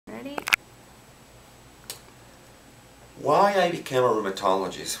Why I became a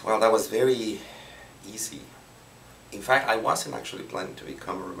rheumatologist? Well, that was very easy. In fact, I wasn't actually planning to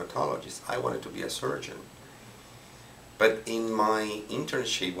become a rheumatologist. I wanted to be a surgeon. But in my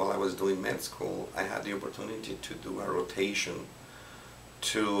internship while I was doing med school, I had the opportunity to do a rotation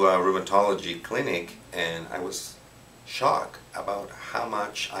to a rheumatology clinic, and I was shocked about how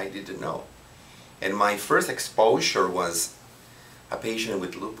much I didn't know. And my first exposure was a patient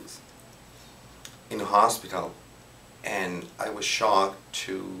with lupus in a hospital, and I was shocked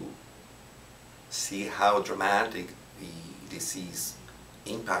to see how dramatic the disease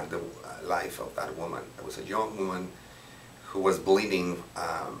impacted the life of that woman. It was a young woman who was bleeding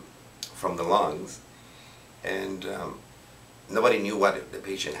from the lungs, and nobody knew what the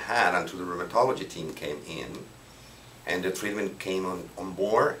patient had until the rheumatology team came in, and the treatment came on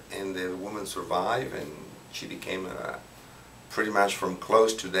board, and the woman survived, and she became pretty much from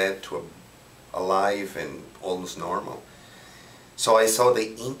close to death to alive and almost normal. So I saw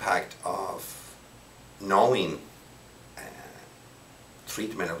the impact of knowing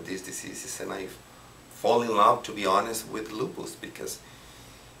treatment of these diseases, and I fall in love, to be honest, with lupus, because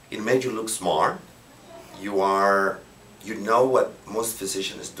it made you look smart. You know what most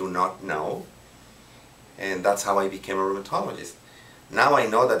physicians do not know, and that's how I became a rheumatologist. Now I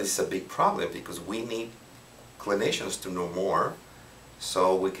know that it's a big problem because we need clinicians to know more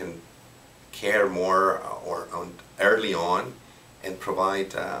so we can care more early on and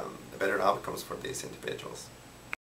provide better outcomes for these individuals.